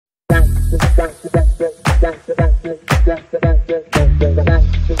Kia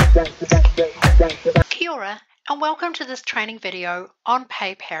ora, and welcome to this training video on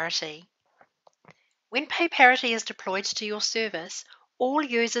Pay Parity. When Pay Parity is deployed to your service, all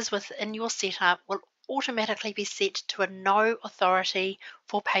users within your setup will automatically be set to a no authority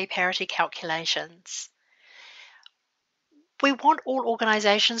for Pay Parity calculations. We want all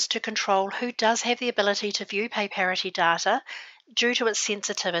organisations to control who does have the ability to view Pay Parity data due to its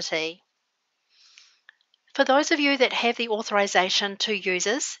sensitivity. For those of you that have the authorisation to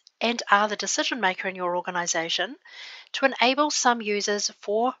users and are the decision maker in your organisation, to enable some users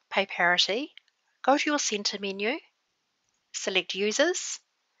for Pay Parity, go to your Centre menu, select Users,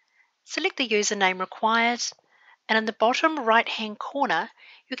 select the username required, and in the bottom right-hand corner,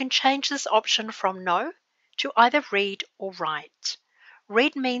 you can change this option from No to either Read or Write.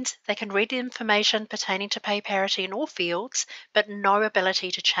 Read means they can read the information pertaining to Pay Parity in all fields, but no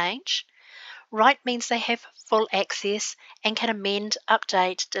ability to change. Write means they have full access and can amend,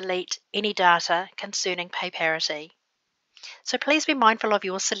 update, delete any data concerning Pay Parity. So please be mindful of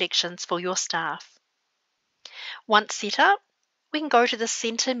your selections for your staff. Once set up, we can go to the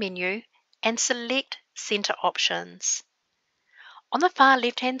Centre menu and select Centre Options. On the far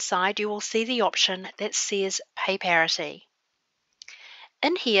left-hand side, you will see the option that says Pay Parity.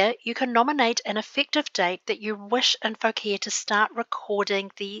 In here, you can nominate an effective date that you wish InfoCare to start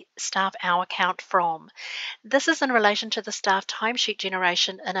recording the staff hour count from. This is in relation to the staff timesheet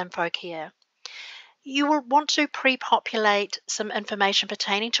generation in InfoCare. You will want to pre-populate some information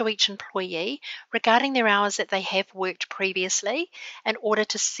pertaining to each employee regarding their hours that they have worked previously in order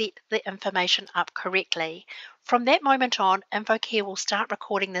to set the information up correctly. From that moment on, InfoCare will start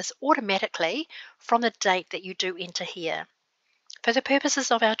recording this automatically from the date that you do enter here. For the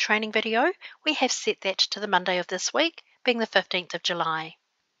purposes of our training video, we have set that to the Monday of this week, being the 15th of July.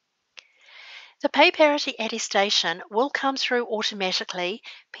 The Pay Parity attestation will come through automatically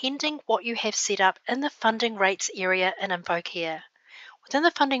pending what you have set up in the funding rates area in InfoCare. Within the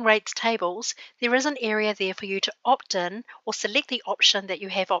funding rates tables, there is an area there for you to opt in or select the option that you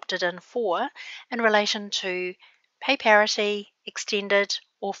have opted in for in relation to Pay Parity, Extended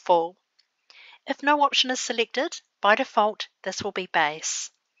or Full. If no option is selected, by default, this will be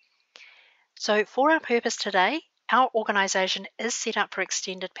Base. So for our purpose today, our organisation is set up for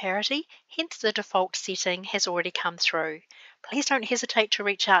extended parity, hence the default setting has already come through. Please don't hesitate to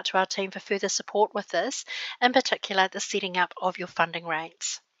reach out to our team for further support with this, in particular the setting up of your funding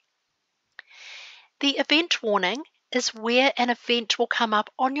rates. The event warning is where an event will come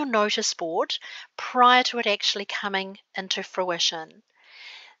up on your notice board prior to it actually coming into fruition.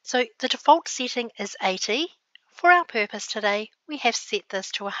 So the default setting is 80. For our purpose today, we have set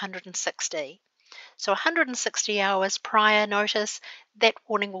this to 160. So 160 hours prior notice, that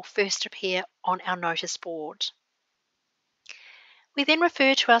warning will first appear on our notice board. We then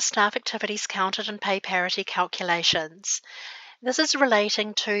refer to our staff activities counted in Pay Parity calculations. This is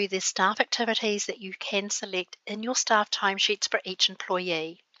relating to the staff activities that you can select in your staff timesheets for each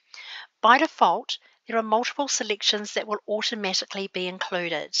employee. By default, there are multiple selections that will automatically be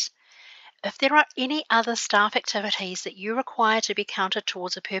included. If there are any other staff activities that you require to be counted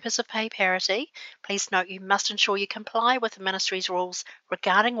towards the purpose of Pay Parity, please note you must ensure you comply with the Ministry's rules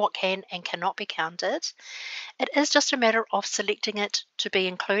regarding what can and cannot be counted. It is just a matter of selecting it to be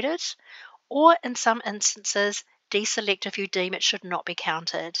included, or in some instances, deselect if you deem it should not be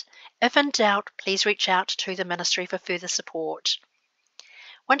counted. If in doubt, please reach out to the Ministry for further support.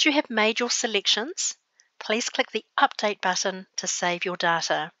 Once you have made your selections, please click the Update button to save your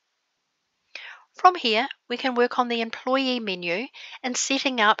data. From here, we can work on the Employee menu and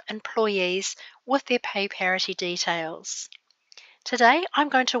setting up employees with their Pay Parity details. Today, I'm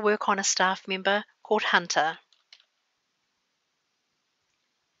going to work on a staff member called Hunter.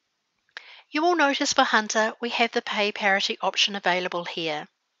 You will notice for Hunter, we have the Pay Parity option available here.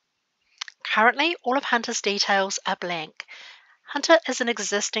 Currently, all of Hunter's details are blank. Hunter is an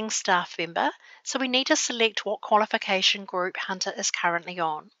existing staff member, so we need to select what qualification group Hunter is currently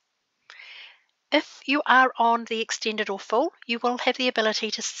on. If you are on the extended or full, you will have the ability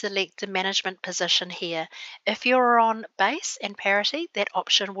to select the management position here. If you are on base and parity, that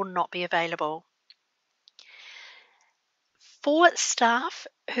option will not be available. For staff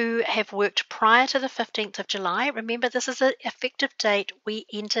who have worked prior to the 15th of July, remember this is an effective date we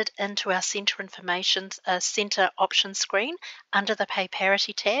entered into our Centre Centre option screen under the Pay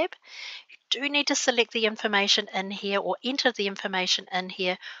Parity tab. Do need to select the information in here or enter the information in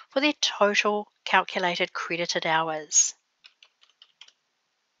here for their total calculated credited hours.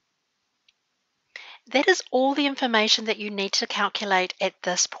 That is all the information that you need to calculate at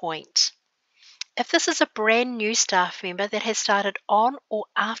this point. If this is a brand new staff member that has started on or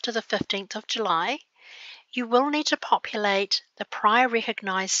after the 15th of July, you will need to populate the prior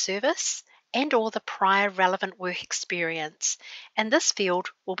recognised service and or the prior relevant work experience, and this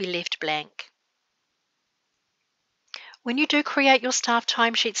field will be left blank. When you do create your staff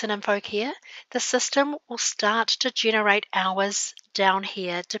timesheets in InfoCare, the system will start to generate hours down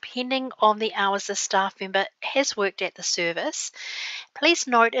here depending on the hours the staff member has worked at the service. Please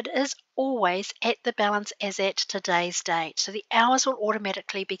note it is always at the balance as at today's date, so the hours will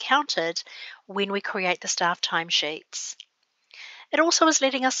automatically be counted when we create the staff timesheets. It also is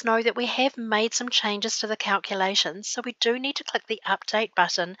letting us know that we have made some changes to the calculations, so we do need to click the Update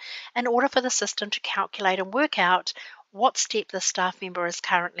button in order for the system to calculate and work out what step the staff member is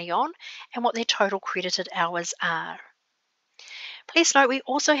currently on and what their total credited hours are. Please note we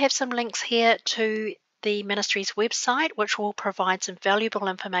also have some links here to the Ministry's website, which will provide some valuable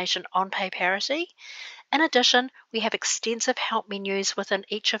information on pay parity. In addition, we have extensive help menus within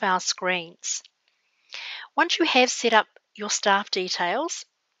each of our screens. Once you have set up your staff details,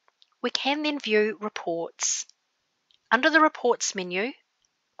 we can then view reports. Under the Reports menu,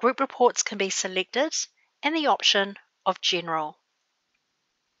 group reports can be selected and the option of General.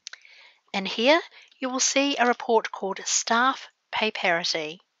 And here you will see a report called Staff Pay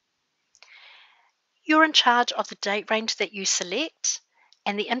Parity. You're in charge of the date range that you select,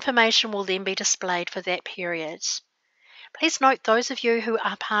 and the information will then be displayed for that period. Please note those of you who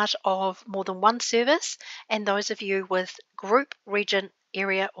are part of more than one service and those of you with group, region,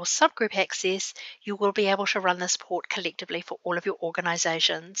 area or subgroup access, you will be able to run this report collectively for all of your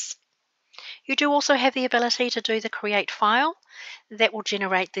organisations. You do also have the ability to do the create file that will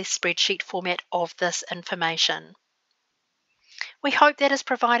generate the spreadsheet format of this information. We hope that has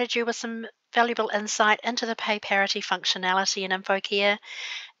provided you with some valuable insight into the pay parity functionality in InfoCare.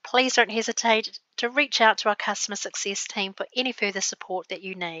 Please don't hesitate to reach out to our customer success team for any further support that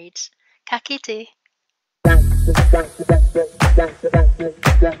you need. Ka kite.